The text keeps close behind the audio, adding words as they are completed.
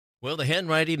Well, the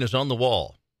handwriting is on the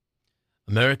wall.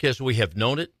 America as we have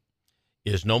known it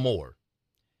is no more.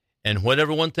 And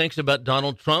whatever one thinks about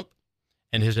Donald Trump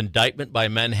and his indictment by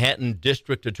Manhattan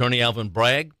District Attorney Alvin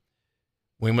Bragg,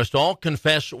 we must all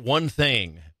confess one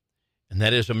thing, and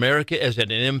that is America is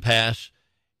at an impasse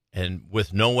and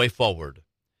with no way forward.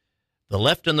 The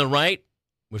left and the right,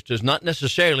 which does not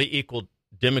necessarily equal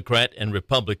Democrat and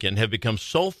Republican, have become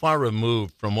so far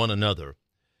removed from one another.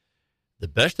 The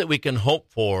best that we can hope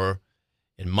for,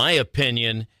 in my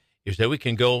opinion, is that we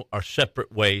can go our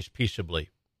separate ways peaceably.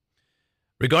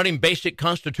 Regarding basic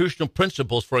constitutional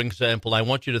principles, for example, I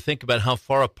want you to think about how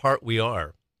far apart we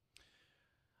are.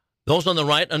 Those on the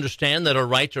right understand that our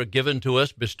rights are given to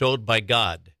us, bestowed by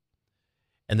God.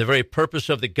 And the very purpose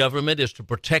of the government is to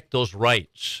protect those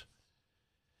rights.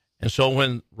 And so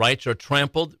when rights are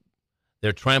trampled,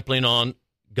 they're trampling on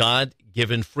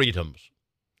God-given freedoms.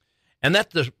 And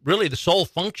that's really the sole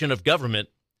function of government,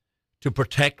 to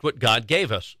protect what God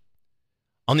gave us.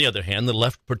 On the other hand, the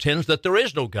left pretends that there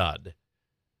is no God.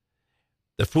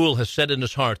 The fool has said in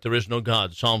his heart, there is no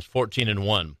God, Psalms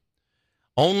 14:1.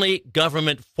 Only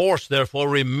government force, therefore,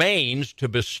 remains to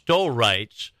bestow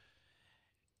rights,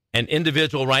 and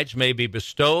individual rights may be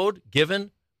bestowed,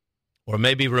 given, or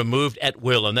may be removed at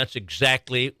will, and that's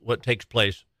exactly what takes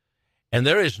place. And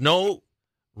there is no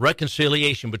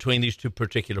reconciliation between these two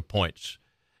particular points.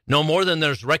 No more than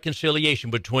there's reconciliation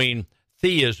between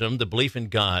theism, the belief in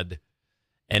God,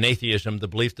 and atheism, the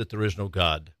belief that there is no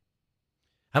God.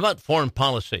 How about foreign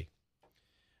policy?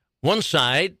 One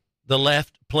side, the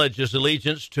left, pledges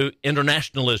allegiance to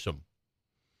internationalism.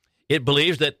 It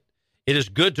believes that it is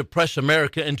good to press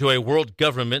America into a world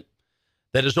government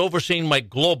that is overseen by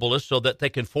globalists so that they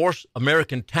can force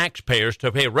American taxpayers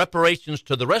to pay reparations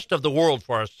to the rest of the world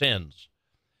for our sins.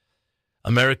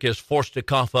 America is forced to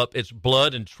cough up its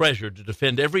blood and treasure to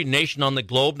defend every nation on the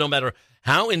globe, no matter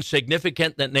how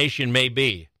insignificant that nation may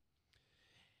be.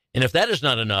 And if that is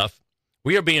not enough,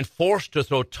 we are being forced to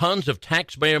throw tons of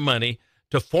taxpayer money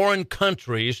to foreign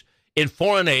countries in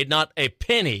foreign aid, not a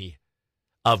penny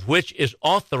of which is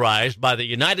authorized by the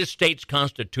United States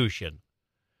Constitution.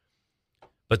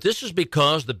 But this is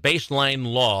because the baseline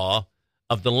law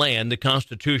of the land, the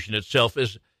Constitution itself,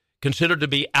 is considered to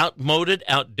be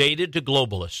outdated to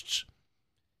globalists.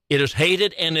 It is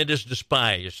hated and it is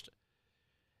despised.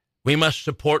 We must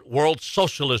support world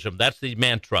socialism. That's the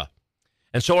mantra.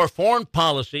 And so our foreign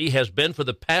policy has been for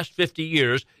the past 50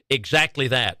 years exactly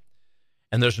that.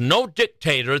 And there's no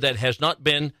dictator that has not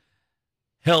been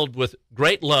held with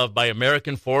great love by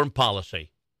American foreign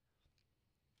policy.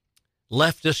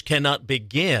 Leftists cannot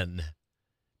begin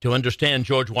to understand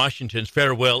George Washington's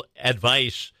farewell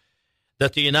advice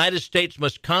that the United States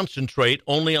must concentrate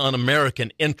only on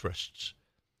American interests.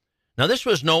 Now, this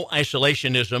was no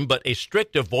isolationism, but a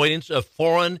strict avoidance of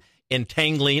foreign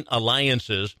entangling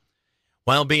alliances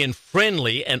while being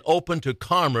friendly and open to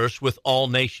commerce with all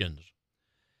nations.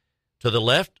 To the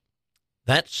left,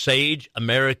 that sage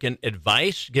American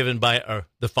advice given by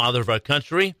the father of our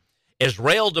country is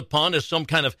railed upon as some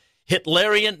kind of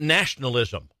Hitlerian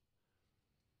nationalism.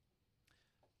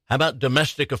 How about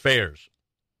domestic affairs?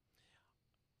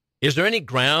 Is there any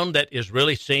ground that is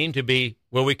really seen to be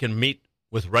where we can meet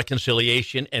with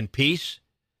reconciliation and peace?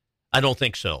 I don't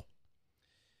think so.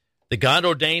 The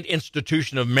God-ordained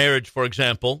institution of marriage, for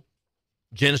example,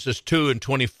 Genesis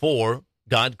 2:24,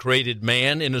 God created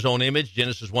man in his own image,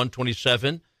 Genesis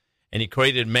 1:27, and he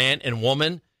created man and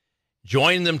woman,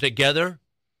 joined them together,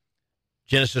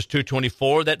 Genesis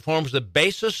 2:24. That forms the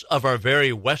basis of our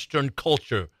very Western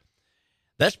culture.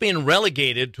 That's being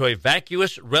relegated to a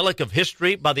vacuous relic of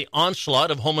history by the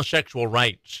onslaught of homosexual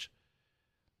rights.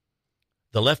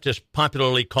 The left has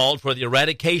popularly called for the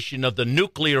eradication of the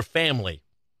nuclear family.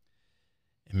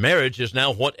 Marriage is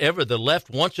now whatever the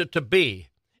left wants it to be.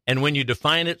 And when you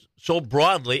define it so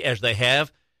broadly as they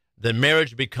have, then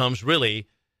marriage becomes really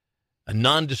a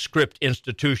nondescript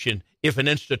institution, if an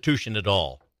institution at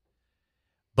all.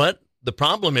 But the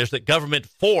problem is that government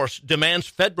force demands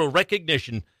federal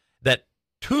recognition that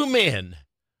two men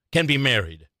can be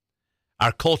married.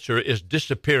 Our culture is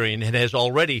disappearing and has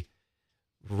already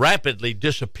rapidly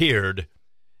disappeared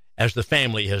as the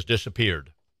family has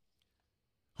disappeared.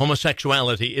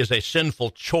 Homosexuality is a sinful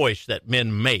choice that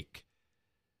men make.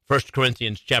 1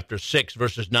 Corinthians chapter 6,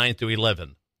 verses 9 through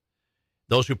 11.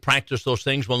 Those who practice those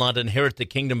things will not inherit the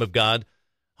kingdom of God,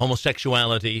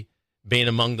 homosexuality being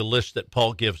among the list that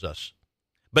Paul gives us.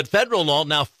 But federal law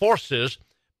now forces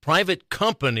private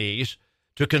companies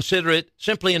to consider it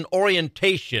simply an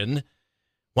orientation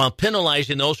while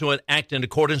penalizing those who act in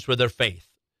accordance with their faith.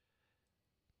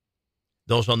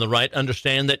 Those on the right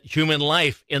understand that human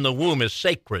life in the womb is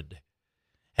sacred,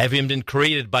 having been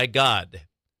created by God.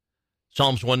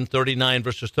 Psalms 139,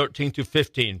 verses 13 to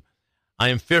 15. I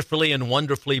am fearfully and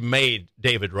wonderfully made,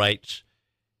 David writes.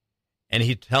 And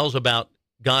he tells about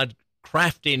God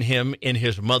crafting him in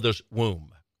his mother's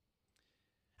womb.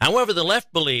 However, the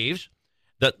left believes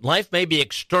that life may be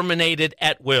exterminated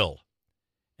at will,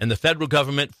 and the federal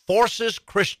government forces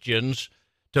Christians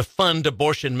to fund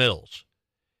abortion mills.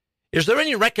 Is there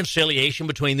any reconciliation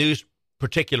between these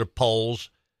particular poles?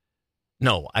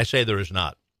 No, I say there is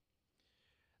not.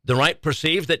 The right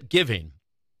perceives that giving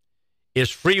is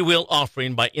free will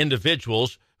offering by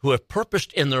individuals who have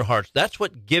purposed in their hearts. That's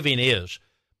what giving is.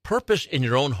 Purpose in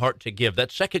your own heart to give.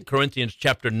 That's 2 Corinthians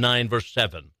chapter 9, verse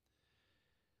 7.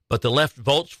 But the left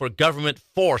votes for government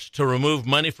force to remove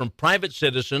money from private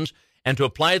citizens and to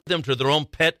apply them to their own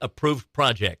pet-approved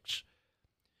projects.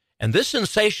 And this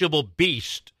insatiable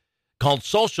beast called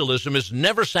socialism is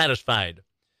never satisfied.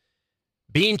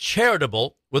 Being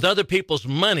charitable with other people's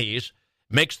monies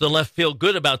makes the left feel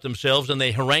good about themselves, and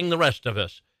they harangue the rest of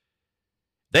us.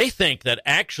 They think that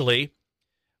actually,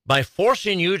 by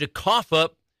forcing you to cough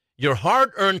up your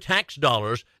hard-earned tax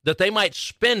dollars, that they might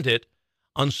spend it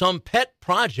on some pet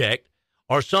project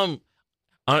or some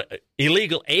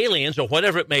illegal aliens or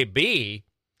whatever it may be,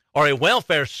 or a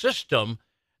welfare system,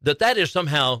 that is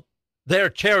somehow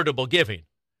their charitable giving.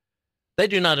 They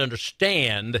do not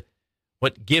understand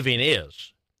what giving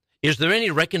is. Is there any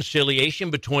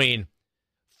reconciliation between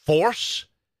force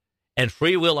and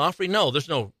free will offering? No, there's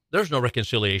no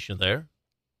reconciliation there.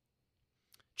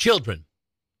 Children,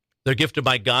 they're gifted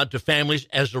by God to families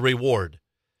as a reward.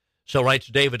 So writes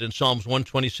David in Psalms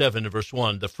 127 and verse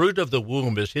 1, the fruit of the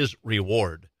womb is his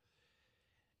reward.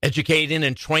 Educating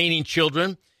and training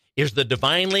children is the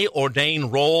divinely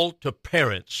ordained role to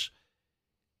parents.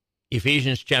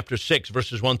 Ephesians chapter 6,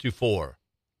 verses 1 through 4.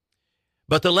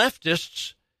 But the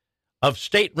leftists of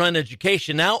state-run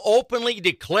education now openly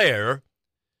declare,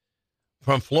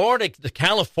 from Florida to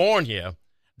California,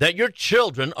 that your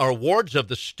children are wards of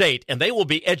the state and they will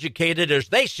be educated as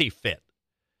they see fit.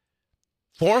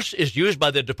 Force is used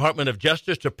by the Department of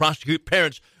Justice to prosecute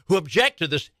parents who object to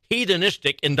this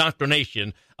hedonistic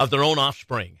indoctrination of their own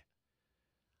offspring.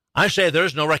 I say there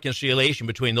is no reconciliation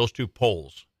between those two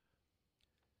poles.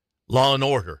 Law and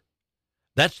order.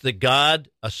 That's the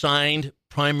God-assigned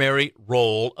primary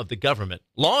role of the government.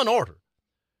 Law and order.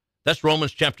 That's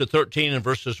Romans chapter 13 and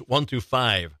verses 1 through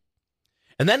 5.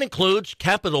 And that includes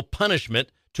capital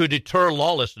punishment to deter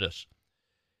lawlessness.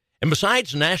 And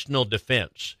besides national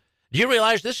defense, do you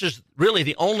realize this is really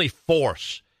the only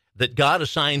force that God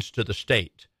assigns to the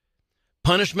state?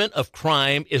 Punishment of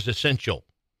crime is essential.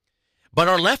 But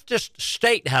our leftist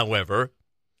state, however,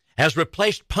 has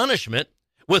replaced punishment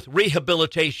with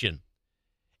rehabilitation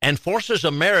and forces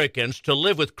Americans to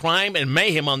live with crime and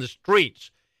mayhem on the streets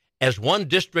as one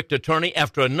district attorney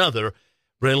after another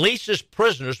releases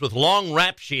prisoners with long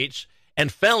rap sheets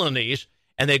and felonies,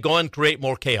 and they go and create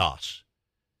more chaos.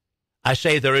 I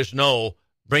say there is no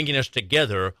bringing us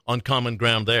together on common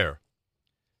ground there.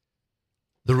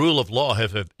 The rule of law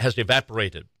has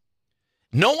evaporated.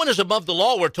 No one is above the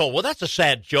law, we're told. Well, that's a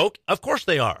sad joke. Of course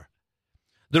they are.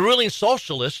 The ruling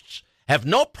socialists have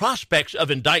no prospects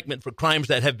of indictment for crimes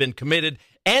that have been committed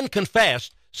and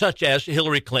confessed, such as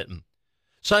Hillary Clinton,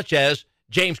 such as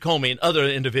James Comey and other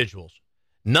individuals.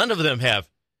 None of them have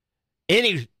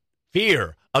any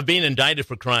fear of being indicted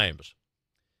for crimes.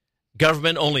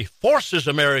 Government only forces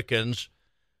Americans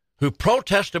who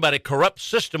protest about a corrupt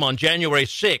system on January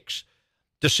 6th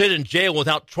to sit in jail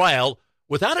without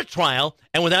a trial,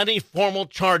 and without any formal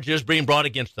charges being brought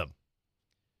against them.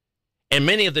 And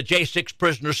many of the J6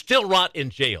 prisoners still rot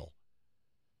in jail.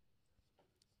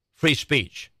 Free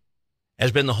speech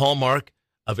has been the hallmark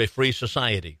of a free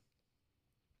society.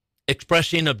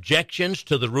 Expressing objections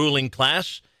to the ruling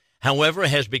class, however,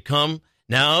 has become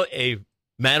now a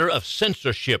matter of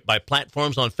censorship by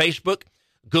platforms on Facebook,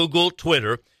 Google,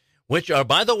 Twitter, which are,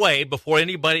 by the way, before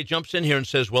anybody jumps in here and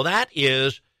says, well,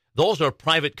 those are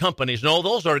private companies. No,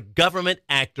 those are government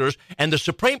actors, and the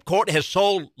Supreme Court has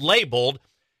so labeled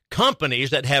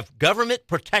companies that have government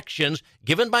protections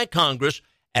given by Congress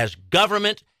as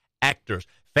government actors.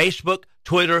 Facebook,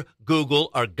 Twitter,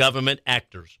 Google are government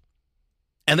actors.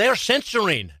 And they are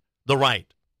censoring the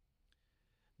right.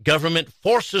 Government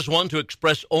forces one to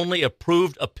express only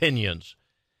approved opinions,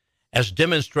 as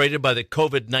demonstrated by the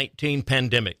COVID-19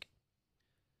 pandemic.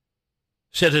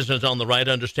 Citizens on the right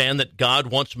understand that God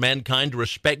wants mankind to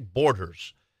respect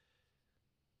borders.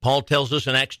 Paul tells us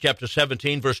in Acts chapter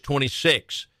 17, verse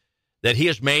 26, that he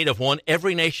has made of one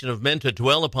every nation of men to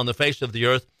dwell upon the face of the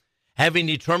earth, having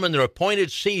determined their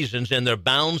appointed seasons and their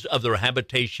bounds of their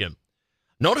habitation.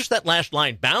 Notice that last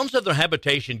line, bounds of their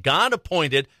habitation. God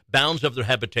appointed bounds of their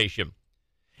habitation.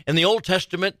 In the Old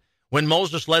Testament, when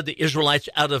Moses led the Israelites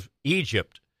out of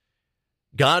Egypt,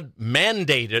 God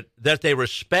mandated that they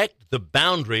respect the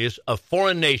boundaries of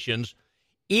foreign nations,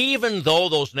 even though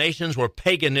those nations were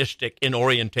paganistic in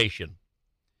orientation.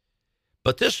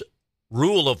 But this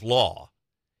rule of law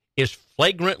is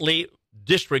flagrantly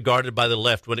disregarded by the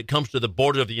left when it comes to the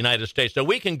border of the United States. So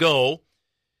we can go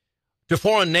to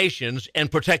foreign nations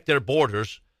and protect their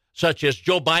borders, such as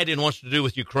Joe Biden wants to do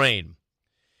with Ukraine.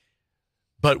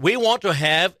 But we want to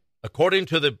have, according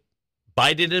to the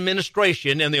Biden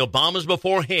administration and the Obamas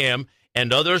before him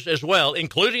and others as well,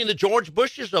 including the George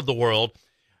Bushes of the world,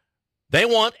 they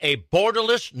want a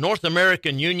borderless North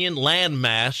American Union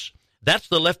landmass. That's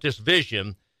the leftist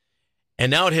vision.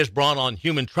 And now it has brought on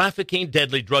human trafficking,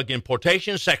 deadly drug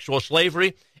importation, sexual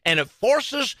slavery, and it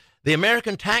forces the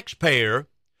American taxpayer,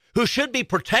 who should be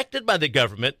protected by the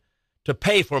government, to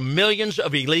pay for millions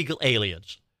of illegal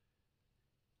aliens.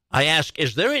 I ask,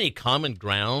 is there any common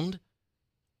ground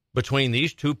between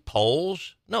these two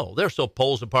poles? No, they're so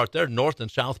poles apart. They're North and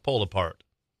South Pole apart.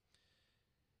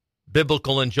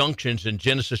 Biblical injunctions in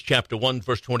Genesis chapter 1,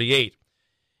 verse 28,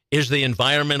 is the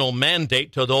environmental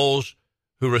mandate to those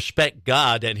who respect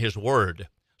God and his word.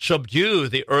 Subdue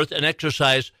the earth and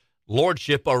exercise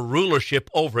lordship or rulership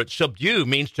over it. Subdue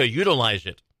means to utilize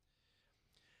it.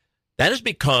 That is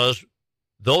because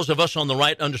those of us on the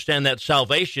right understand that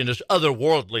salvation is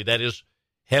otherworldly, that is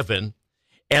heaven,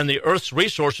 and the earth's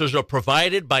resources are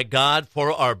provided by God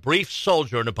for our brief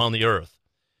sojourn upon the earth.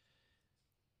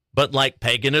 But like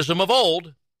paganism of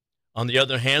old, on the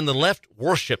other hand, the left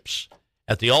worships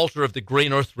at the altar of the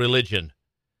green earth religion,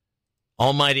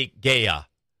 Almighty Gaia.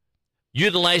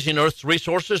 Utilizing earth's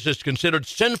resources is considered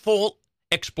sinful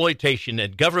exploitation,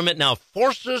 and government now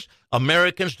forces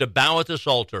Americans to bow at this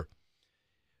altar,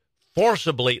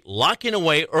 forcibly locking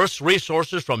away earth's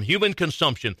resources from human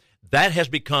consumption. That has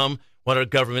become what our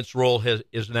government's role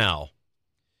is now.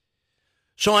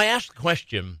 So I ask the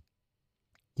question,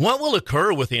 what will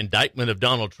occur with the indictment of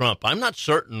Donald Trump? I'm not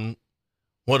certain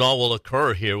what all will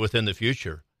occur here within the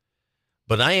future,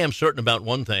 but I am certain about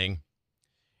one thing,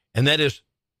 and that is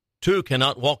two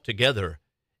cannot walk together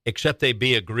except they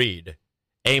be agreed.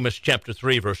 Amos chapter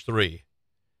 3, verse 3.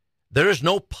 There is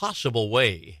no possible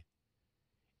way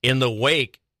in the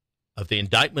wake of the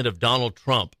indictment of Donald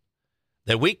Trump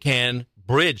that we can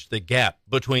bridge the gap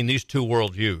between these two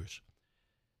worldviews.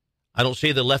 I don't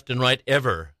see the left and right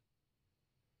ever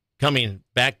coming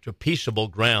back to peaceable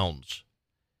grounds.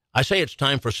 I say it's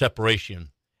time for separation,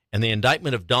 and the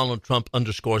indictment of Donald Trump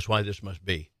underscores why this must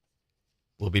be.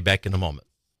 We'll be back in a moment.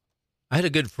 I had a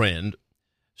good friend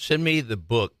send me the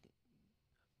book,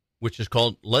 which is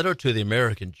called Letter to the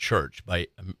American Church by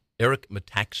Eric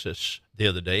Metaxas the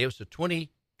other day. It was a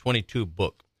 2022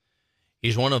 book.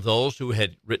 He's one of those who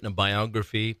had written a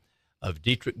biography of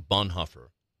Dietrich Bonhoeffer.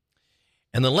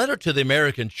 And the Letter to the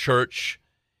American Church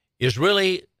is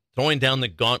really throwing down the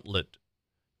gauntlet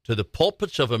to the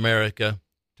pulpits of America,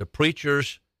 to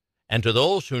preachers, and to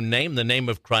those who name the name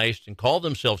of Christ and call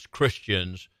themselves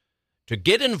Christians, to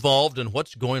get involved in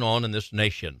what's going on in this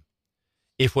nation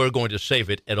if we're going to save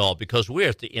it at all, because we're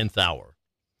at the nth hour.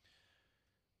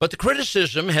 But the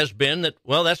criticism has been that,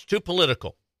 well, that's too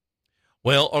political.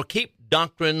 Well, or keep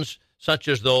doctrines such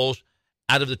as those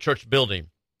out of the church building.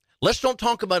 Let's don't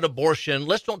talk about abortion.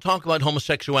 Let's don't talk about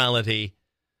homosexuality.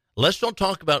 Let's don't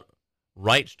talk about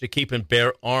rights to keep and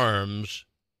bear arms,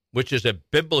 which is a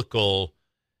biblical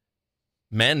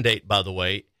mandate, by the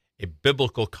way, a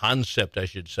biblical concept, I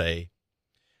should say.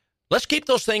 Let's keep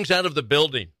those things out of the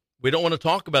building. We don't want to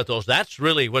talk about those. That's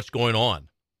really what's going on.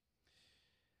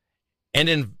 And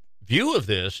in view of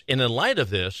this, and in light of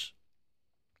this,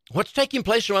 what's taking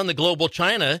place around the global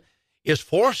China is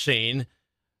forcing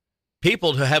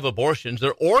people to have abortions.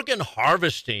 They're organ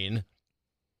harvesting,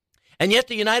 and yet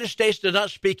the United States does not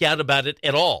speak out about it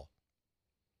at all.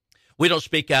 We don't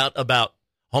speak out about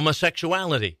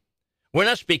homosexuality. We're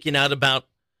not speaking out about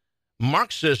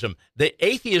Marxism, the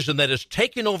atheism that is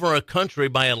taking over our country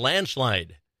by a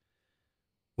landslide.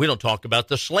 We don't talk about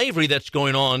the slavery that's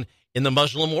going on in the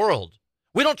Muslim world.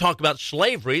 We don't talk about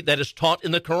slavery that is taught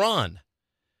in the Quran.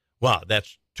 Wow,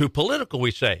 that's too political,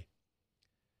 we say.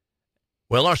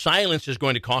 Well, our silence is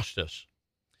going to cost us,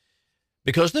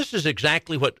 because this is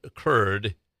exactly what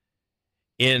occurred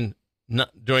during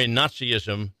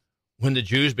Nazism when the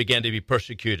Jews began to be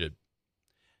persecuted.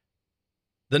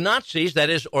 The Nazis, that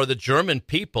is, or the German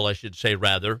people, I should say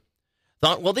rather,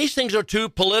 thought, well, these things are too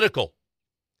political.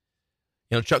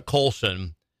 You know, Chuck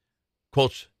Colson,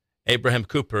 quotes Abraham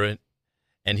Cooper,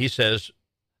 and he says,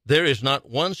 "There is not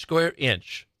 1 square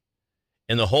inch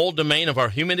in the whole domain of our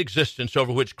human existence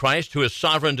over which Christ, who is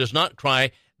sovereign, does not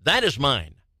cry, 'That is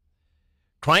mine.'"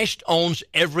 Christ owns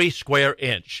every square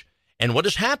inch. And what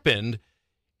has happened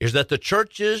is that the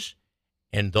churches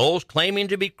and those claiming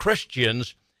to be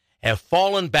Christians have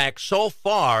fallen back so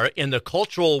far in the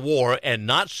cultural war and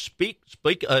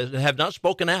have not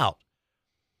spoken out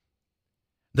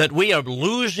that we are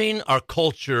losing our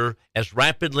culture as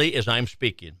rapidly as I'm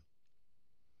speaking.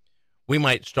 We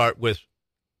might start with,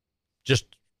 just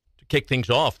to kick things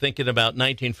off, thinking about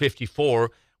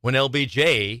 1954 when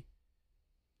LBJ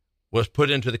was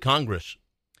put into the Congress.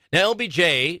 Now,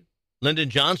 LBJ, Lyndon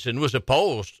Johnson, was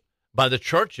opposed by the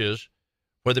churches,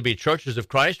 whether it be Churches of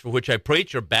Christ, for which I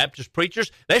preach, or Baptist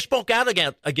preachers. They spoke out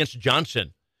against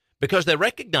Johnson because they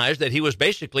recognized that he was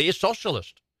basically a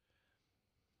socialist.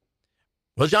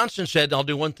 Well, Johnson said, "I'll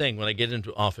do one thing when I get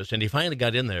into office," and he finally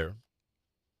got in there.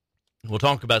 We'll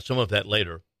talk about some of that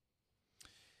later.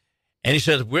 And he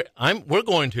said, we're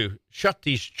going to shut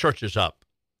these churches up.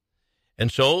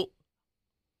 And so,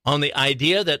 on the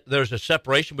idea that there's a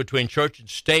separation between church and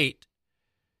state,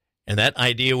 and that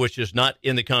idea which is not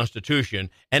in the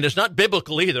Constitution, and it's not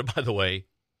biblical either, by the way,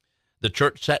 the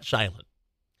church sat silent.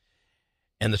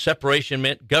 And the separation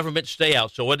meant government stay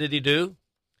out. So what did he do?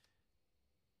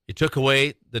 He took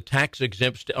away the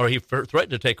tax-exempt, or he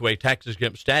threatened to take away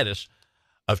tax-exempt status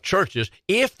of churches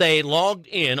if they logged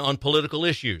in on political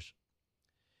issues.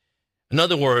 In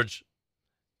other words,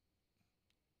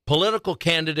 political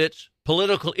candidates,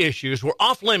 political issues were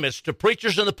off limits to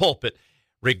preachers in the pulpit,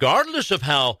 regardless of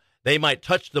how they might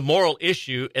touch the moral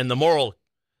issue and the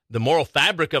moral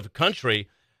fabric of a country.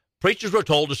 Preachers were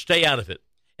told to stay out of it.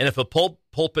 And if a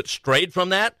pulpit strayed from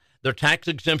that, their tax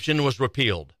exemption was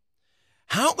repealed.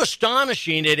 How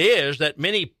astonishing it is that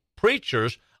many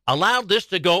preachers allowed this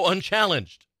to go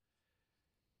unchallenged.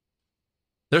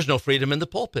 There's no freedom in the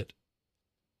pulpit.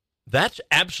 That's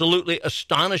absolutely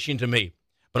astonishing to me.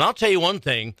 But I'll tell you one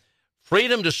thing,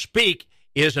 freedom to speak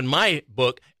is, in my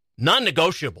book,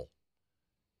 non-negotiable.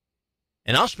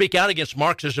 And I'll speak out against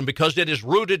Marxism because it is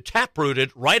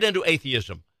tap-rooted right into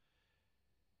atheism.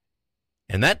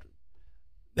 And that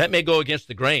may go against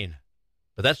the grain,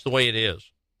 but that's the way it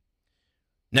is.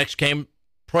 Next came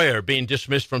prayer being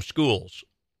dismissed from schools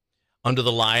under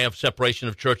the lie of separation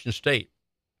of church and state.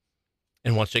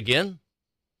 And once again,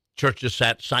 churches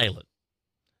sat silent.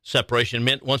 Separation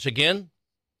meant, once again,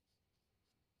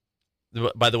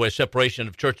 by the way, separation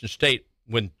of church and state,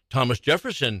 when Thomas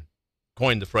Jefferson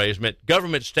coined the phrase, meant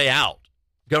government stay out.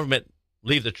 Government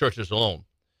leave the churches alone.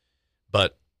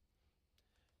 But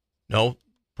no,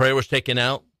 prayer was taken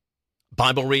out.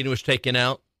 Bible reading was taken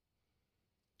out.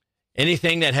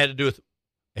 Anything that had to do with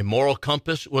a moral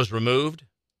compass was removed.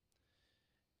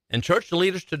 And church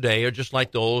leaders today are just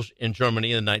like those in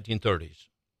Germany in the 1930s.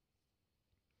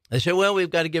 They say, well, we've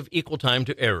got to give equal time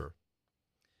to error.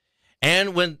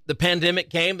 And when the pandemic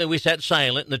came, then we sat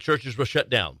silent and the churches were shut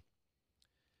down.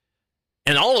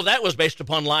 And all of that was based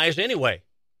upon lies anyway.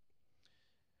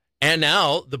 And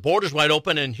now the border's wide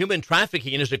open and human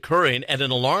trafficking is occurring at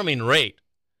an alarming rate.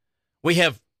 We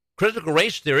have critical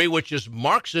race theory, which is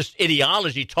Marxist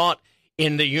ideology taught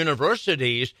in the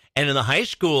universities and in the high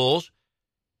schools,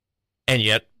 and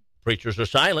yet preachers are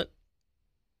silent.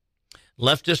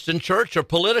 Leftists in church are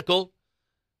political.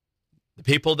 The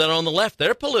people that are on the left,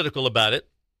 they're political about it.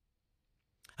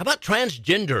 How about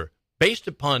transgender based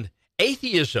upon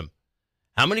atheism?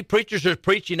 How many preachers are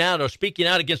preaching out or speaking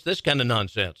out against this kind of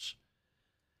nonsense?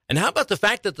 And how about the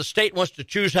fact that the state wants to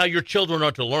choose how your children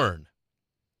are to learn?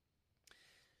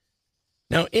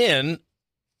 Now, in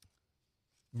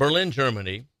Berlin,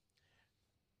 Germany,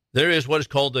 there is what is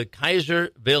called the Kaiser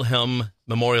Wilhelm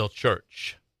Memorial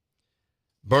Church.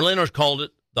 Berliners called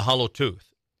it the Hollow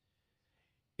Tooth.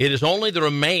 It is only the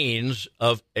remains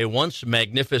of a once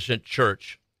magnificent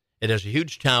church. It has a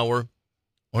huge tower,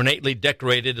 ornately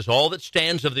decorated as all that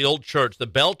stands of the old church. The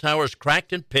bell tower is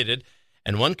cracked and pitted,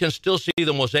 and one can still see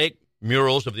the mosaic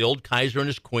murals of the old Kaiser and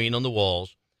his queen on the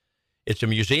walls. It's a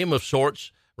museum of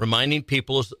sorts, reminding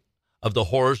people of the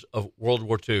horrors of World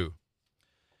War II.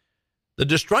 The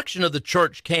destruction of the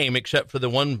church came, except for the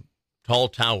one tall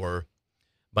tower,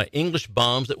 by English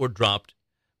bombs that were dropped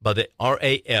by the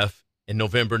RAF in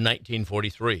November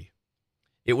 1943.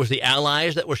 It was the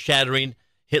Allies that were shattering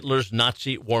Hitler's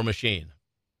Nazi war machine.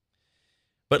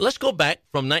 But let's go back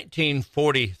from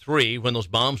 1943, when those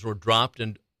bombs were dropped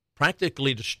and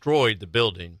practically destroyed the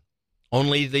building,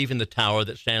 only leaving the tower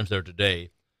that stands there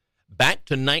today, back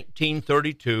to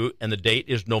 1932, and the date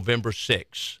is November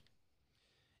 6.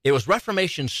 It was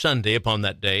Reformation Sunday upon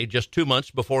that day, just 2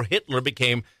 months before Hitler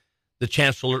became the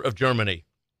Chancellor of Germany.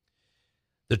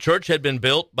 The church had been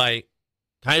built by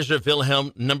Kaiser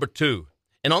Wilhelm II,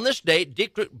 and on this day,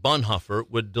 Dietrich Bonhoeffer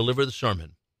would deliver the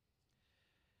sermon.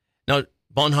 Now,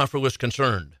 Bonhoeffer was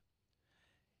concerned.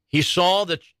 He saw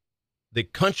that the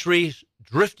country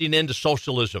drifting into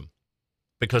socialism,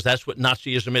 because that's what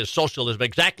Nazism is, socialism,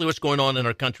 exactly what's going on in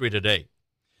our country today.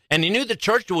 And he knew the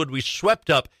church would be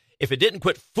swept up if it didn't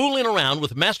quit fooling around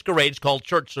with masquerades called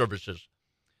church services.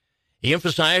 He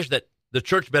emphasized that the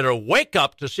church better wake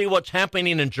up to see what's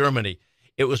happening in Germany.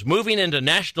 It was moving into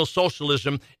National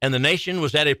Socialism, and the nation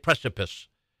was at a precipice.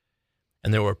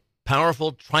 And there were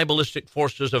powerful tribalistic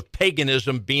forces of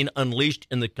paganism being unleashed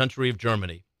in the country of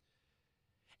Germany.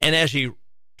 And as he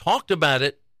talked about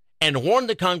it and warned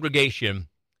the congregation,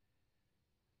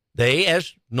 they,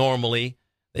 as normally,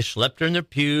 they slept in their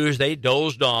pews, they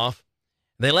dozed off,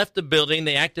 they left the building,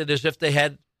 they acted as if they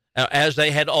had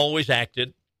always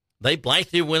acted. They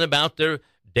blithely went about their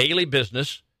daily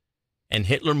business, and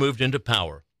Hitler moved into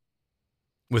power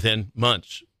within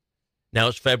months. Now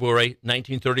it's February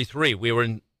 1933. We were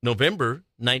in November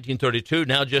 1932,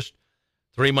 now just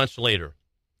 3 months later.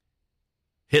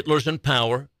 Hitler's in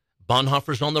power.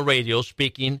 Bonhoeffer's on the radio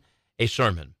speaking a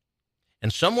sermon.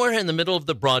 And somewhere in the middle of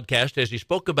the broadcast, as he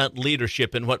spoke about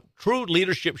leadership and what true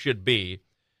leadership should be,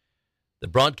 the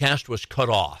broadcast was cut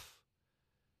off,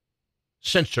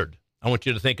 censored. I want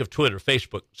you to think of Twitter,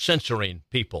 Facebook, censoring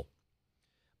people.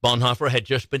 Bonhoeffer had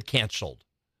just been canceled.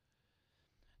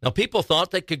 Now, people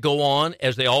thought they could go on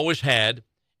as they always had,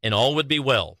 and all would be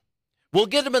well. We'll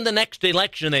get them in the next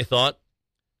election, they thought.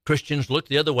 Christians looked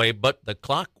the other way, but the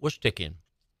clock was ticking.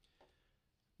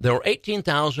 There were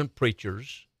 18,000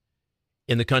 preachers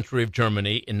in the country of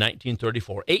Germany in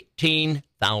 1934.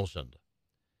 18,000.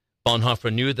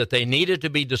 Bonhoeffer knew that they needed to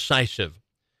be decisive.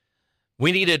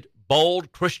 We needed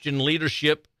bold Christian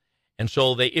leadership, and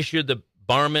so they issued the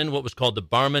Barmen, what was called the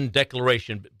Barmen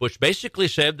Declaration, which basically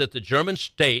said that the German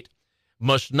state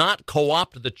must not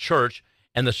co-opt the church,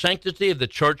 and the sanctity of the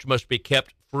church must be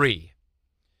kept free.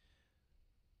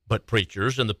 But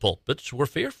preachers in the pulpits were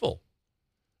fearful.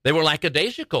 They were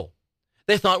lackadaisical.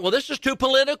 They thought, well, this is too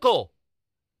political.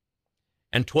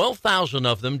 And 12,000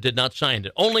 of them did not sign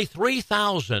it. Only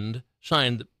 3,000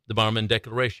 signed the Barmen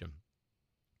Declaration.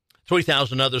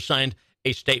 3,000 others signed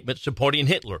a statement supporting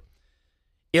Hitler.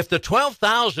 If the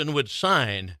 12,000 would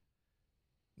sign,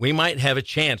 we might have a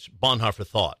chance, Bonhoeffer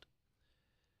thought.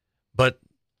 But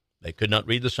they could not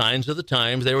read the signs of the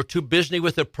times. They were too busy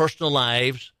with their personal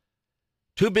lives,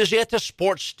 too busy at the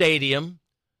sports stadium,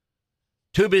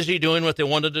 too busy doing what they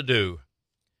wanted to do.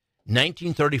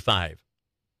 1935,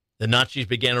 the Nazis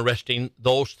began arresting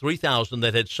those 3,000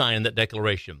 that had signed that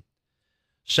declaration.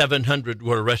 700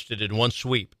 were arrested in one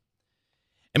sweep.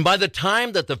 And by the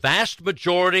time that the vast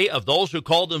majority of those who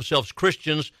called themselves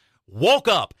Christians woke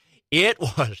up, it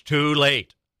was too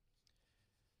late.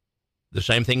 The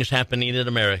same thing is happening in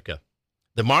America.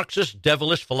 The Marxist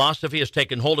devilish philosophy has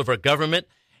taken hold of our government,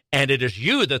 and it is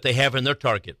you that they have in their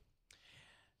target.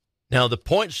 Now, the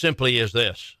point simply is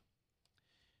this.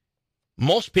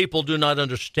 Most people do not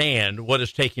understand what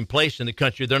is taking place in the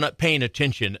country. They're not paying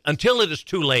attention until it is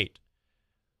too late.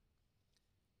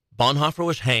 Bonhoeffer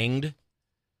was hanged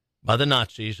by the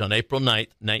Nazis on April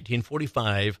 9th,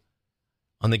 1945,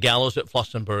 on the gallows at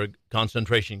Flossenburg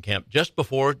concentration camp, just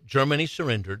before Germany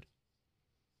surrendered.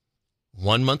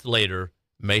 1 month later,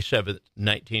 May 7th,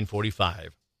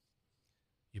 1945.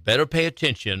 You better pay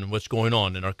attention to what's going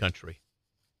on in our country.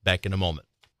 Back in a moment.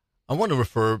 I want to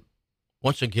refer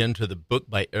once again to the book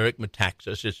by Eric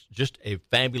Metaxas. It's just a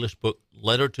fabulous book,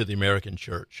 Letter to the American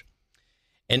Church.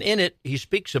 And in it, he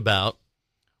speaks about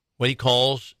what he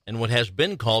calls, and what has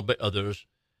been called by others,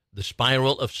 the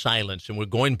spiral of silence. And we're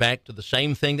going back to the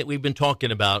same thing that we've been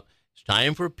talking about. It's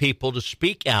time for people to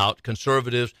speak out,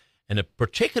 conservatives, and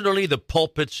particularly the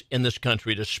pulpits in this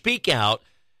country, to speak out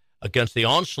against the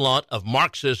onslaught of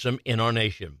Marxism in our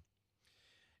nation.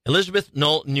 Elizabeth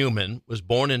Null Newman was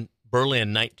born in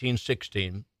Berlin,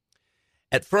 1916.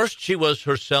 At first, she was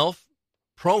herself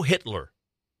pro-Hitler.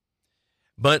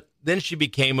 But then she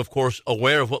became, of course,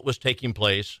 aware of what was taking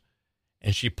place,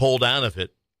 and she pulled out of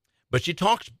it. But she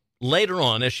talks later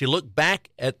on, as she looked back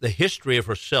at the history of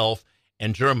herself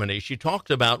and Germany, she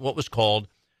talked about what was called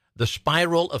the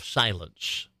spiral of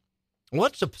silence.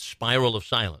 What's a spiral of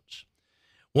silence?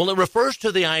 Well, it refers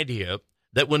to the idea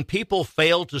that when people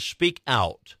fail to speak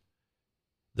out,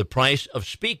 the price of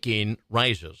speaking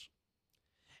rises.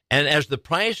 And as the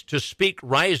price to speak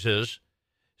rises,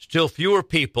 still fewer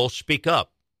people speak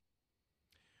up,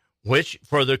 which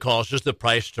further causes the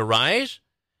price to rise,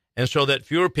 and so that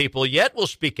fewer people yet will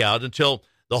speak out until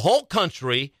the whole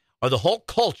country or the whole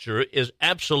culture is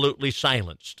absolutely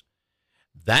silenced.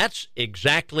 That's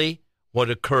exactly what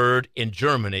occurred in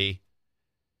Germany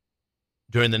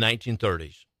during the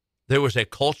 1930s. There was a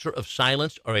culture of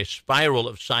silence, or a spiral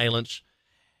of silence,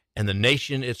 and the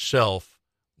nation itself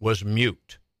was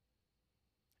mute.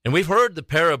 And we've heard the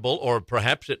parable, or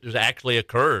perhaps it has actually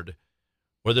occurred,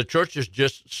 where the churches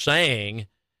just sang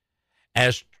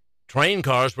as train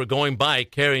cars were going by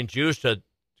carrying Jews to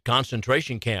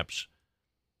concentration camps.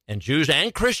 And Jews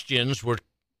and Christians were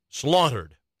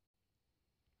slaughtered.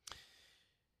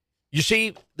 You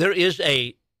see, there is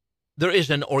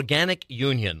an organic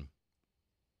union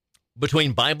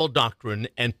between Bible doctrine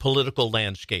and political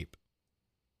landscape.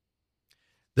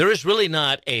 There is really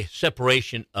not a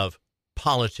separation of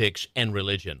politics and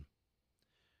religion.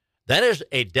 That is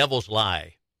a devil's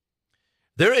lie.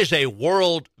 There is a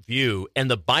world view, and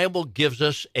the Bible gives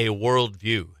us a world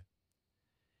view.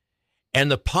 And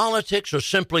the politics are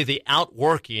simply the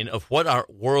outworking of what our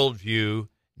worldview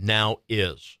now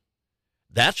is.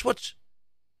 That's what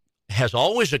has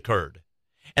always occurred.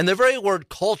 And the very word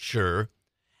culture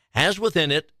has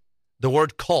within it the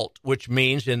word cult, which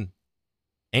means in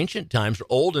ancient times or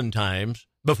olden times,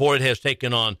 before it has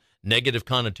taken on negative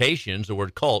connotations, the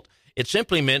word cult, it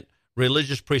simply meant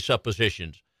religious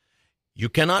presuppositions. You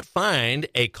cannot find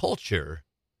a culture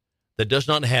that does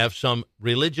not have some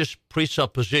religious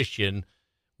presupposition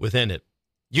within it.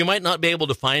 You might not be able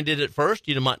to find it at first.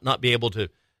 You might not be able to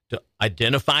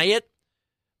identify it,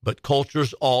 but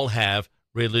cultures all have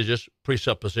religious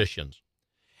presuppositions.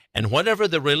 And whatever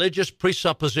the religious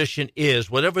presupposition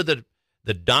is, whatever the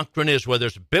doctrine is, whether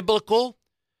it's biblical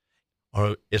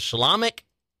or Islamic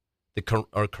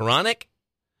or Quranic,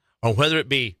 or whether it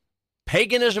be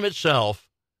paganism itself,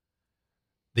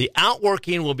 the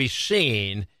outworking will be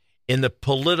seen in the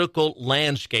political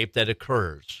landscape that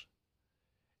occurs.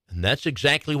 And that's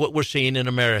exactly what we're seeing in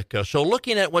America. So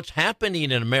looking at what's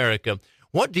happening in America,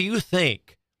 what do you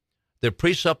think the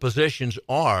presuppositions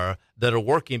are that are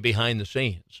working behind the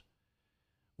scenes?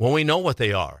 Well, we know what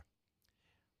they are.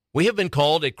 We have been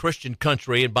called a Christian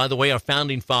country, and by the way, our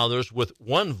founding fathers, with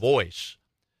one voice,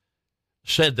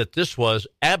 said that this was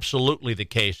absolutely the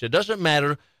case. It doesn't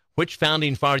matter which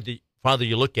founding father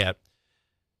you look at.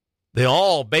 They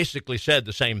all basically said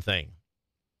the same thing.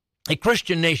 A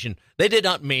Christian nation. They did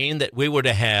not mean that we were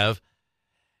to have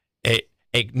a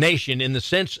nation in the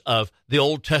sense of the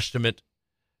Old Testament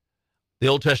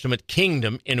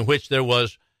kingdom, in which there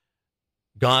was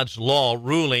God's law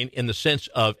ruling in the sense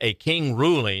of a king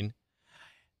ruling.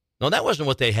 No, that wasn't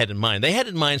what they had in mind. They had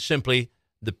in mind simply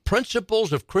the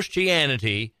principles of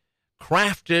Christianity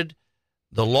crafted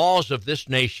the laws of this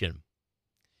nation.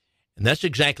 And that's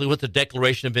exactly what the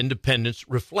Declaration of Independence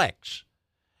reflects.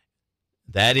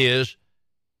 That is,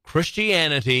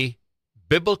 Christianity,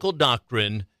 biblical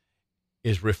doctrine,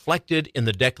 is reflected in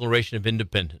the Declaration of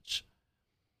Independence.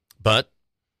 But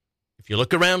if you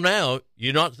look around now,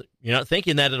 you're not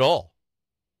thinking that at all.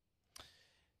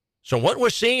 So what we're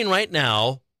seeing right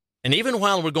now, and even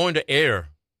while we're going to air,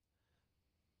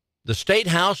 the State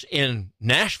House in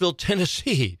Nashville,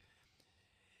 Tennessee,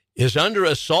 is under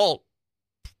assault,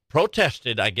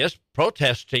 protesting,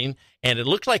 and it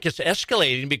looks like it's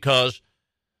escalating because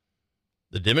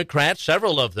the Democrats,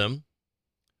 several of them,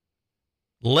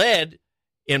 led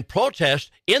in protest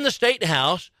in the State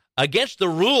House against the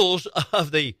rules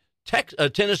of the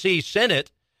Tennessee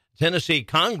Senate, Tennessee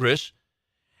Congress.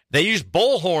 They used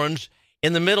bullhorns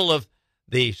in the middle of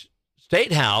the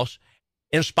State House,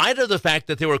 in spite of the fact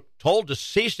that they were told to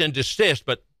cease and desist,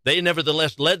 but they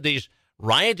nevertheless led these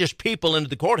riotous people into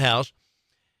the courthouse.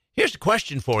 Here's the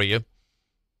question for you.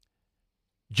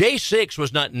 J6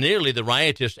 was not nearly the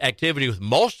riotous activity with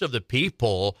most of the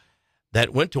people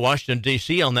that went to Washington,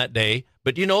 D.C. on that day.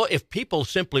 But, if people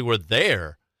simply were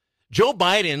there, Joe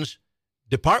Biden's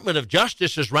Department of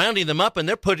Justice is rounding them up, and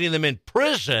they're putting them in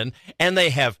prison, and they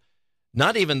have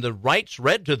not even the rights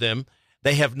read to them.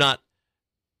 They have not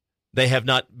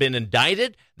been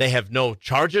indicted. They have no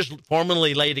charges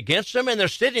formally laid against them, and they're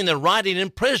sitting there rotting in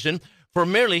prison for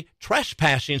merely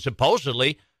trespassing,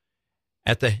 supposedly,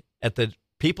 at the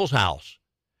people's house.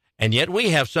 And yet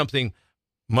we have something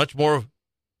much more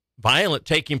violent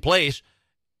taking place,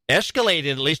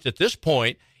 escalating, at least at this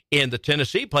point, in the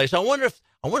Tennessee place. I wonder if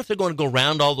they're going to go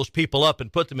round all those people up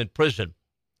and put them in prison.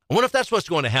 I wonder if that's what's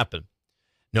going to happen.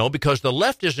 No, because the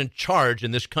left is in charge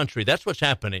in this country. That's what's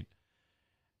happening.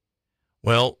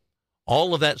 Well,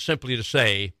 all of that simply to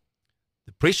say,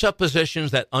 the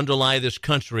presuppositions that underlie this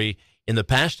country in the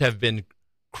past have been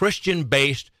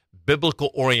Christian-based,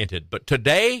 biblical-oriented. But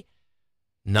today,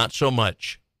 Not so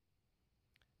much.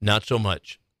 Not so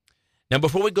much. Now,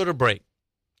 before we go to break,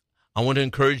 I want to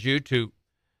encourage you to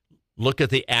look at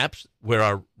the apps where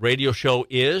our radio show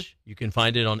is. You can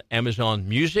find it on Amazon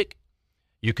Music.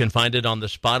 You can find it on the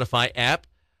Spotify app.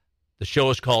 The show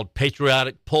is called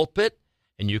Patriotic Pulpit,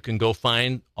 and you can go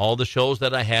find all the shows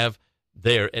that I have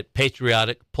there at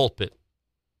Patriotic Pulpit.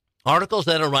 Articles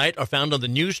that I write are found on the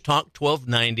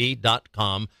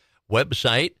newstalk1290.com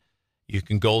website. You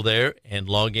can go there and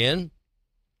log in,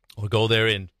 or go there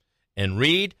and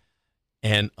read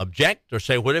and object or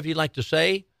say whatever you'd like to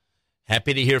say.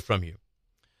 Happy to hear from you.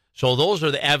 So those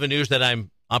are the avenues that I'm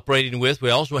operating with.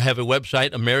 We also have a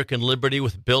website, American Liberty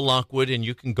with Bill Lockwood, and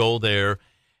you can go there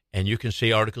and you can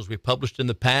see articles we published in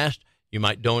the past. You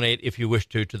might donate if you wish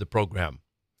to the program.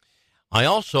 I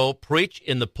also preach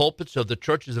in the pulpits of the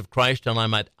Churches of Christ, and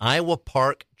I'm at Iowa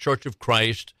Park Church of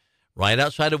Christ, right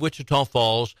outside of Wichita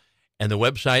Falls, and the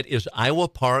website is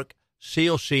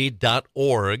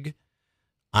iowaparkcoc.org,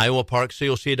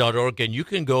 iowaparkcoc.org, and you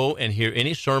can go and hear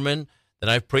any sermon that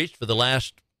I've preached for the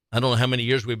last, I don't know how many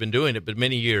years we've been doing it, but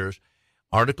many years,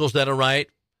 articles that I write,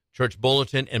 church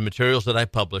bulletin, and materials that I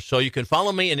publish. So you can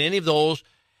follow me in any of those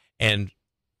and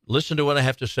listen to what I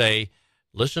have to say,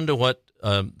 listen to what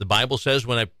the Bible says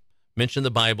when I mention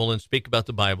the Bible and speak about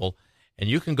the Bible, and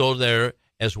you can go there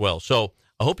as well. So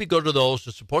I hope you go to those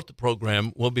to support the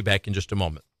program. We'll be back in just a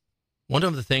moment. One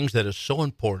of the things that is so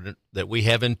important that we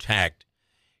have intact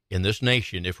in this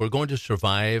nation, if we're going to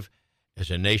survive as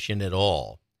a nation at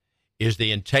all, is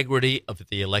the integrity of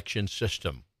the election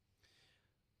system.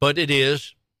 But it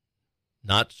is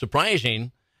not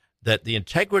surprising that the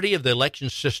integrity of the election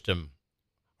system,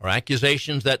 or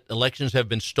accusations that elections have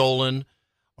been stolen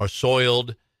or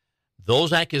soiled,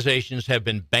 those accusations have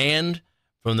been banned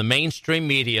from the mainstream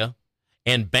media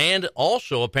and banned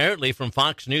also apparently from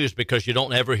Fox News, because you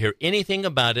don't ever hear anything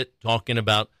about it, talking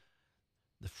about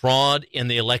the fraud in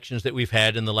the elections that we've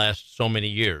had in the last so many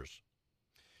years.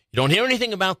 You don't hear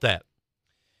anything about that.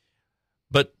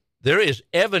 But there is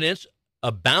evidence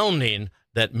abounding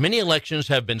that many elections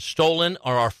have been stolen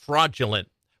or are fraudulent.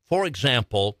 For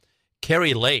example,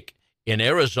 Kari Lake in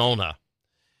Arizona.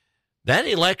 That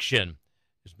election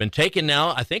has been taken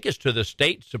now, I think it's to the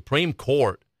state Supreme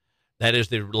Court. That is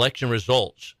the election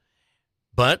results.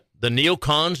 But the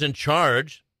neocons in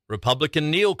charge,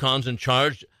 Republican neocons in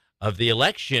charge of the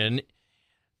election,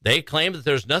 they claim that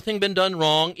there's nothing been done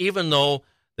wrong, even though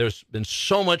there's been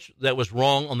so much that was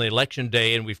wrong on the election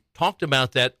day, and we've talked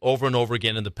about that over and over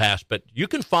again in the past. But you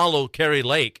can follow Kari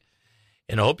Lake,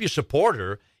 and I hope you support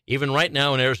her. Even right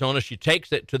now in Arizona, she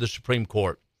takes it to the Supreme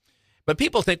Court. But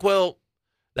people think, well,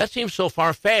 that seems so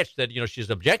far-fetched that, she's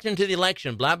objecting to the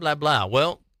election, blah, blah, blah.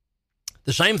 Well,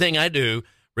 the same thing I do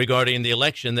regarding the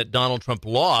election that Donald Trump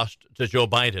lost to Joe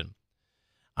Biden.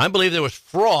 I believe there was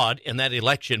fraud in that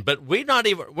election, but we're not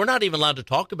even allowed to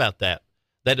talk about that.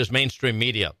 That is mainstream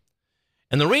media.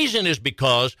 And the reason is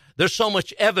because there's so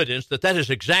much evidence that that is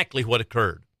exactly what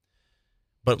occurred.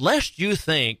 But lest you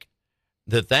think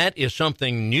that that is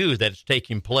something new that's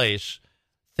taking place,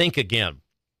 think again.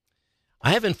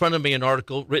 I have in front of me an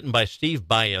article written by Steve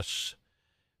Bias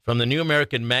from the New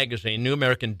American magazine,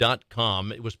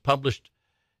 newamerican.com. It was published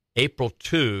April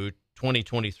 2,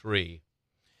 2023.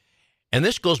 And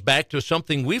this goes back to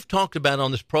something we've talked about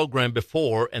on this program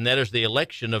before, and that is the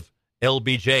election of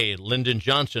LBJ, Lyndon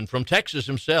Johnson, from Texas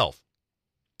himself.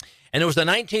 And it was the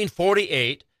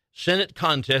 1948 Senate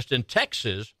contest in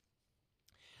Texas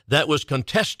that was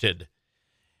contested.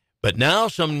 But now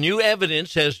some new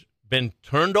evidence has been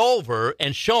turned over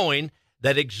and showing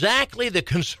that exactly the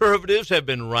conservatives have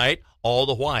been right all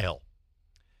the while.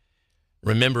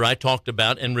 Remember, I talked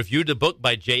about and reviewed a book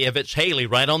by J. Evetts Haley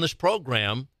right on this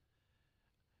program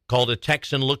called A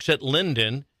Texan Looks at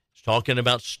Lyndon. It's talking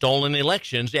about stolen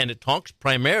elections, and it talks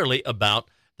primarily about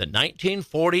the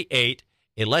 1948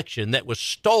 election that was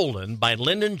stolen by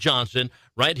Lyndon Johnson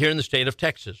right here in the state of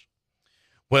Texas.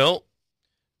 Well,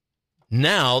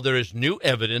 now there is new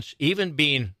evidence even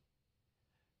being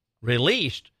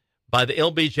released by the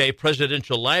LBJ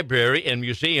Presidential Library and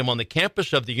Museum on the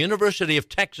campus of the University of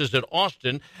Texas at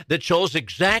Austin that shows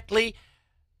exactly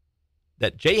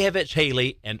that J. Evetts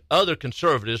Haley and other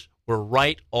conservatives were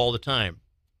right all the time.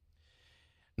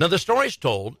 Now, the story's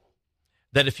told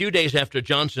that a few days after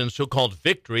Johnson's so-called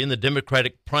victory in the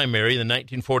Democratic primary in the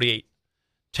 1948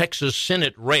 Texas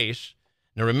Senate race,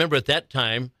 now remember at that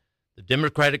time, the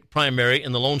Democratic primary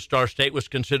in the Lone Star State was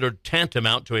considered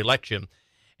tantamount to election.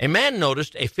 A man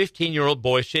noticed a 15-year-old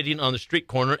boy sitting on the street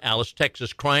corner in Alice,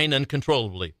 Texas, crying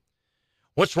uncontrollably.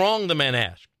 "What's wrong?" the man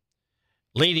asked.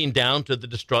 Leaning down to the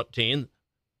distraught teen,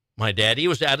 "My daddy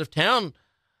was out of town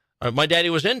My daddy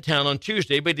was in town on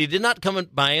Tuesday, but he did not come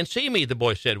by and see me, the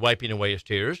boy said, wiping away his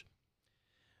tears.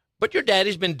 But your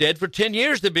daddy's been dead for 10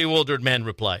 years, the bewildered man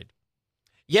replied.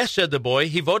 Yes, said the boy,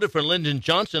 he voted for Lyndon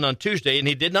Johnson on Tuesday, and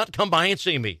he did not come by and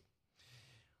see me.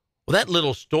 Well, that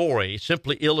little story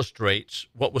simply illustrates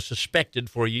what was suspected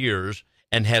for years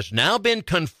and has now been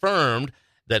confirmed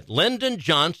that Lyndon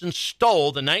Johnson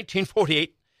stole the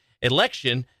 1948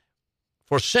 election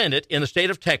for Senate in the state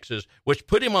of Texas, which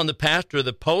put him on the path to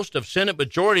the post of Senate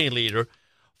Majority Leader,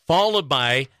 followed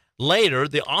by later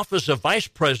the office of Vice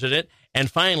President, and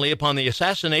finally, upon the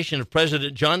assassination of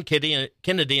President John Kennedy in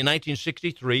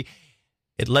 1963,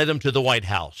 it led him to the White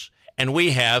House. And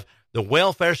we have the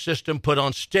welfare system put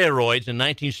on steroids in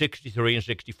 1963 and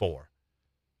 64.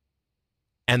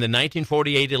 And the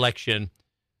 1948 election,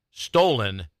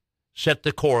 stolen, set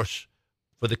the course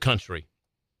for the country.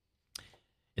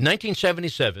 In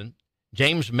 1977,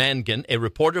 James Mangan, a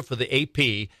reporter for the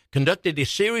AP, conducted a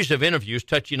series of interviews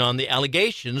touching on the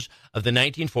allegations of the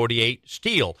 1948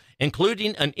 steal,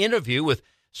 including an interview with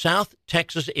South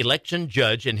Texas election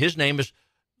judge, and his name is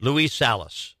Luis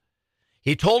Salas.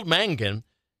 He told Mangan,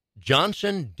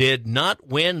 Johnson did not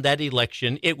win that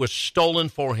election. It was stolen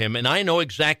for him, and I know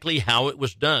exactly how it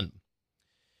was done.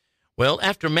 Well,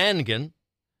 after Mangan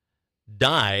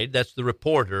died, that's the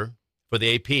reporter for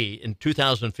the AP, in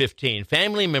 2015,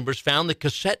 family members found the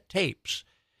cassette tapes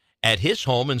at his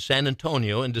home in San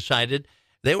Antonio and decided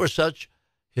they were such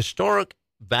historic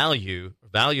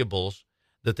valuables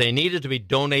that they needed to be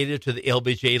donated to the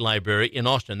LBJ Library in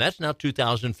Austin. That's now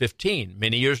 2015,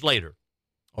 many years later,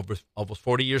 almost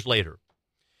 40 years later.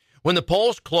 When the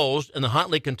polls closed in the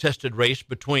hotly contested race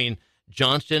between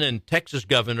Johnson and Texas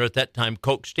governor at that time,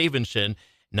 Coke Stevenson,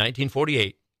 in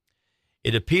 1948,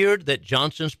 it appeared that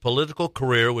Johnson's political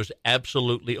career was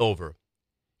absolutely over.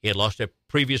 He had lost a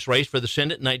previous race for the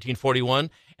Senate in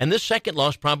 1941, and this second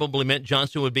loss probably meant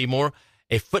Johnson would be more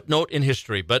a footnote in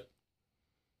history, but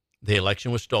the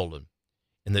election was stolen.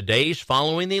 In the days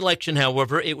following the election,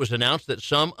 however, it was announced that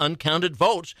some uncounted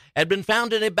votes had been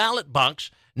found in a ballot box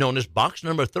known as box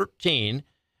number 13,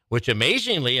 which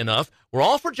amazingly enough were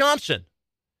all for Johnson,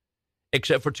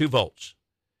 except for 2 votes.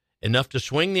 Enough to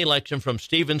swing the election from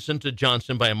Stevenson to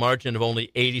Johnson by a margin of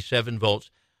only 87 votes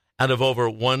out of over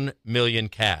 1 million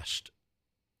cast.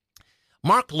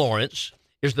 Mark Lawrence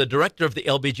is the director of the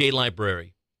LBJ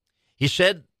Library. He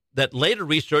said that later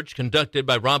research conducted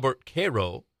by Robert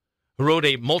Caro, who wrote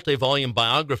a multi-volume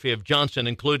biography of Johnson,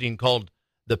 including called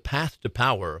The Path to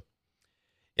Power,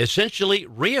 essentially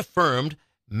reaffirmed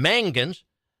Mangan's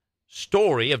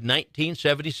story of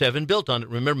 1977 built on it.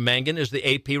 Remember, Mangan is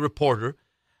the AP reporter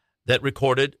that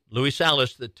recorded Luis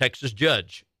Salas, the Texas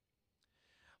judge.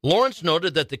 Lawrence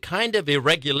noted that the kind of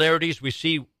irregularities we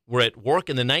see were at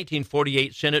work in the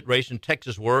 1948 Senate race in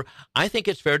Texas were, I think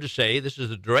it's fair to say, this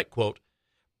is a direct quote,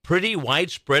 pretty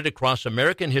widespread across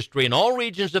American history in all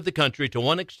regions of the country to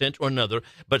one extent or another,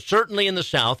 but certainly in the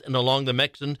South and along the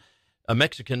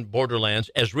Mexican borderlands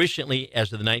as recently as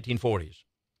the 1940s.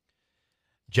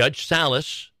 Judge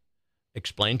Salas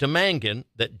explained to Mangan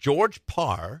that George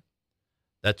Parr,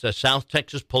 that's a South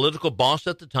Texas political boss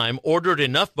at the time, ordered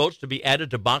enough votes to be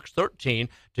added to Box 13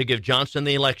 to give Johnson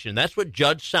the election. That's what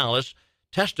Judge Salas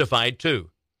testified to.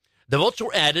 The votes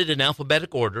were added in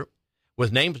alphabetic order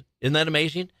with names. Isn't that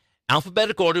amazing?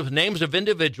 Alphabetic order with names of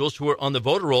individuals who were on the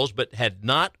voter rolls but had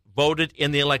not voted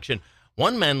in the election.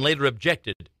 One man later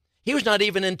objected. He was not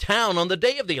even in town on the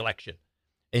day of the election,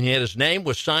 and yet his name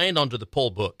was signed onto the poll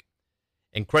book.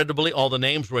 Incredibly, all the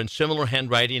names were in similar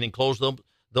handwriting and closed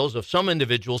those of some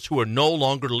individuals who are no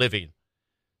longer living.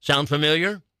 Sound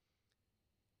familiar?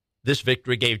 This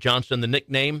victory gave Johnson the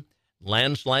nickname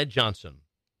Landslide Johnson.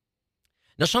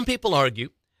 Now, some people argue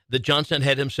that Johnson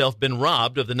had himself been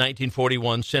robbed of the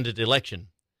 1941 Senate election.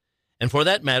 And for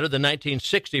that matter, the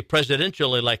 1960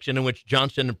 presidential election in which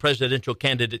Johnson and presidential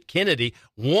candidate Kennedy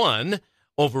won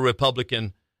over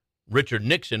Republican Richard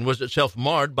Nixon was itself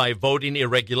marred by voting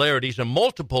irregularities in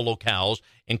multiple locales,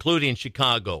 including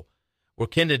Chicago, where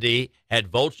Kennedy had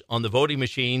votes on the voting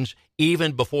machines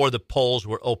even before the polls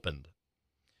were opened.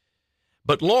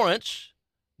 But Lawrence,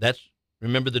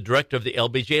 remember the director of the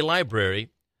LBJ Library,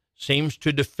 seems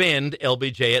to defend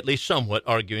LBJ at least somewhat,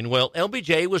 arguing, well,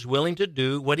 LBJ was willing to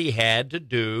do what he had to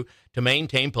do to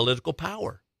maintain political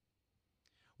power.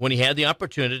 When he had the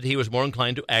opportunity, he was more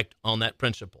inclined to act on that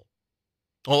principle.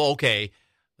 Oh, okay,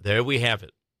 there we have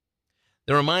it.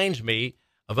 That reminds me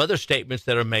of other statements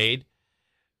that are made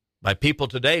by people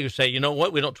today who say, you know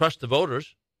what, we don't trust the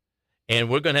voters. and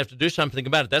we're going to have to do something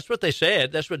about it. That's what they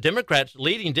said. That's what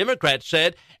leading Democrats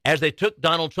said as they took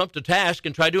Donald Trump to task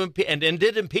and tried to and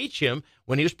did impeach him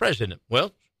when he was president.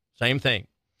 Well, same thing.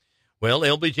 Well,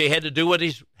 LBJ had to do what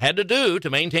he's had to do to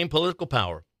maintain political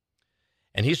power.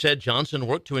 And he said Johnson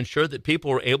worked to ensure that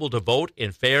people were able to vote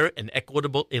in fair and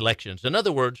equitable elections. In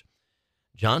other words,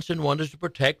 Johnson wanted to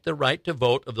protect the right to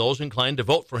vote of those inclined to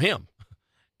vote for him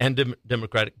and the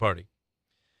Democratic Party.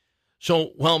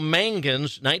 So while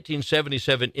Mangan's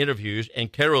 1977 interviews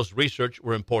and Carroll's research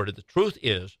were important, the truth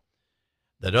is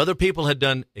that other people had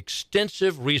done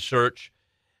extensive research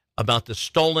about the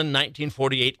stolen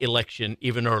 1948 election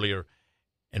even earlier.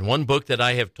 And one book that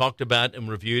I have talked about and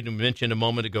reviewed and mentioned a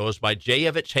moment ago is by J.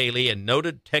 Evans Haley, a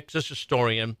noted Texas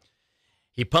historian.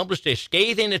 He published a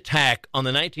scathing attack on the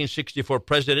 1964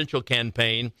 presidential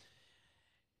campaign.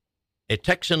 A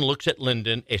Texan Looks at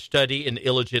Lyndon, a study in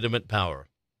illegitimate power.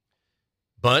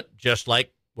 But just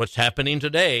like what's happening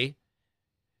today,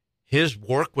 his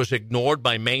work was ignored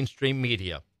by mainstream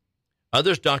media.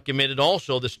 Others documented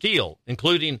also the steal,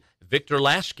 including Victor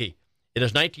Lasky in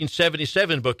his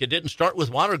 1977 book. It didn't start with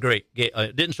Watergate.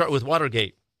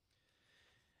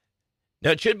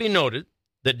 Now, it should be noted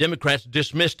that Democrats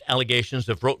dismissed allegations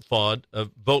of vote fraud,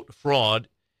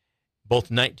 both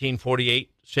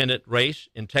 1948 Senate race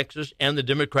in Texas and the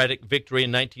Democratic victory in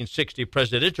 1960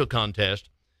 presidential contest.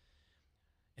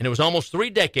 And it was almost 3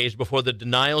 decades before the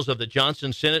denials of the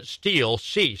Johnson Senate steal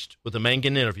ceased with the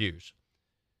Mangan interviews.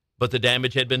 But the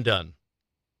damage had been done.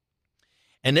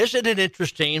 And isn't it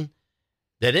interesting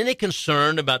that any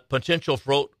concern about potential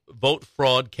vote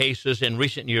fraud cases in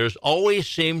recent years always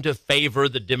seemed to favor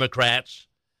the Democrats,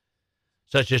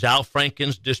 such as Al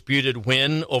Franken's disputed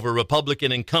win over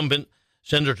Republican incumbent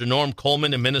Senator Norm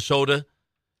Coleman in Minnesota,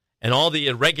 and all the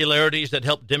irregularities that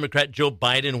helped Democrat Joe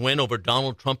Biden win over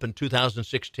Donald Trump in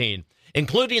 2016,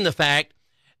 including the fact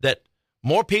that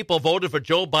more people voted for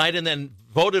Joe Biden than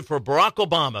voted for Barack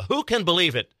Obama. Who can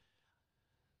believe it?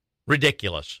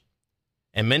 Ridiculous.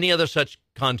 And many other such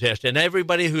contests. And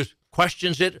everybody who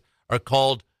questions it are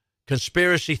called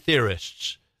conspiracy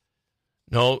theorists.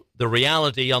 No, the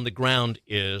reality on the ground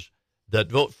is that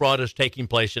vote fraud is taking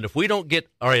place. And if we don't get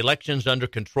our elections under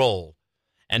control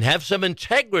and have some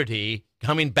integrity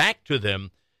coming back to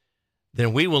them,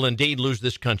 then we will indeed lose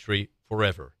this country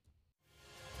forever.